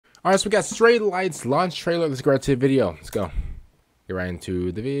All right, so we got Stray Lights launch trailer. Let's go right to the video. Let's go. Get right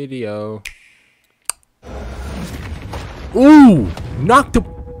into the video. Ooh, knocked the.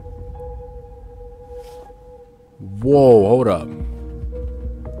 Whoa, hold up.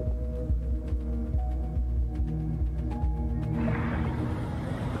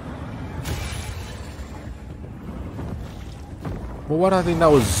 Well, what I think that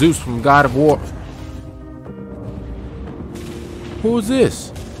was Zeus from God of War. Who is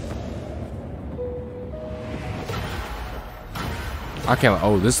this? I can't.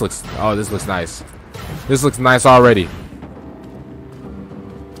 Oh, this looks nice. This looks nice already.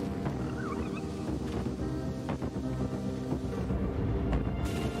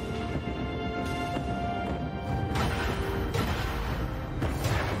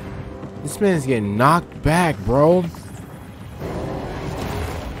 This man's getting knocked back, bro.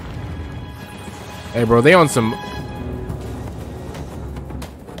 Hey, bro, they on some.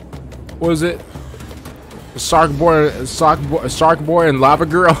 What is it? Shark boy, and lava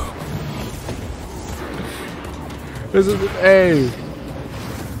girl. This is hey.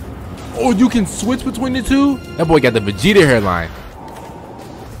 Oh, you can switch between the two. That boy got the Vegeta hairline.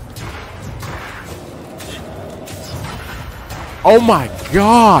 Oh my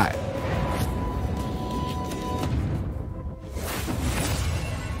god.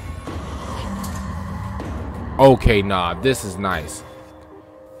 Okay, nah, this is nice.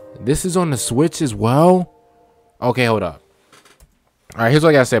 This is on the Switch as well. Okay, hold up. All right, here's what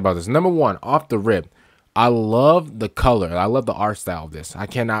I gotta say about this. Number one, off the rip, I love the color. I love the art style of this. I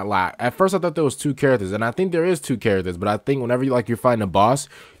cannot lie. At first, I thought there was two characters, and I think there is two characters. But I think whenever you're fighting a boss,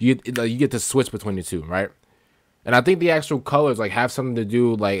 you get to switch between the two, right? And I think the actual colors have something to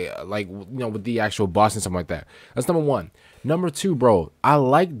do with the actual boss and something like that. That's number one. Number two, bro, I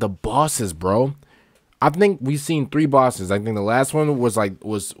like the bosses, bro. I think we've seen 3 bosses. I think the last one was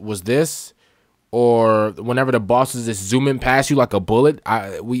was this, or whenever the bosses just zooming past you like a bullet.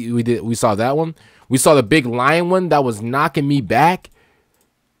 We saw that one. We saw the big lion one that was knocking me back.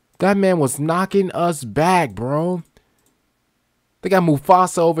 That man was knocking us back, bro. They got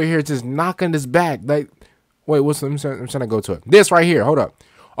Mufasa over here just knocking us back. Like, wait, I'm trying to go to it. This right here. Hold up.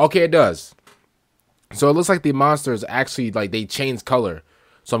 Okay, it does. So it looks like the monsters actually they change color.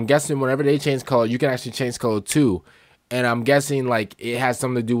 So I'm guessing whenever they change color, you can actually change color too. And I'm guessing it has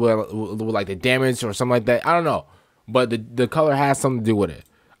something to do with the damage or something like that. I don't know. But the color has something to do with it.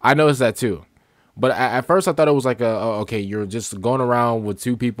 I noticed that too. But at first I thought it was okay, you're just going around with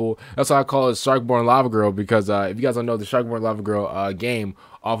 2 people. That's why I call it Sharkborn Lava Girl, because if you guys don't know, the Sharkborn Lava Girl game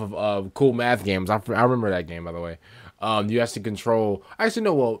off of Cool Math Games. I remember that game, by the way. You actually control. Actually,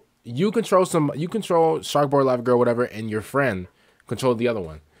 no. Well, you control Sharkborn Lava Girl, whatever, and your friend control the other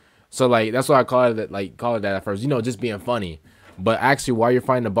one. So that's why I call it that at first, just being funny. But actually, while you're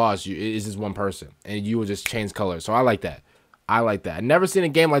fighting the boss, it's just one person, and you will just change colors. So I like that. I've never seen a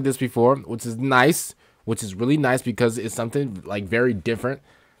game like this before, which is nice, which is really nice because it's something very different.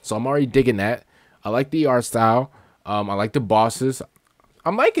 So I'm already digging that. I like the art style. I like the bosses.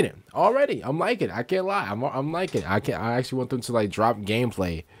 I'm liking it already. I'm liking it. I can't lie. I'm liking it. I actually want them to drop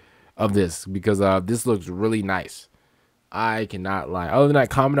gameplay of this because this looks really nice. I cannot lie. Other than that,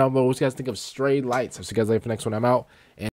 comment down below what you guys think of Stray Lights. I'll see you guys later for the next one. I'm out.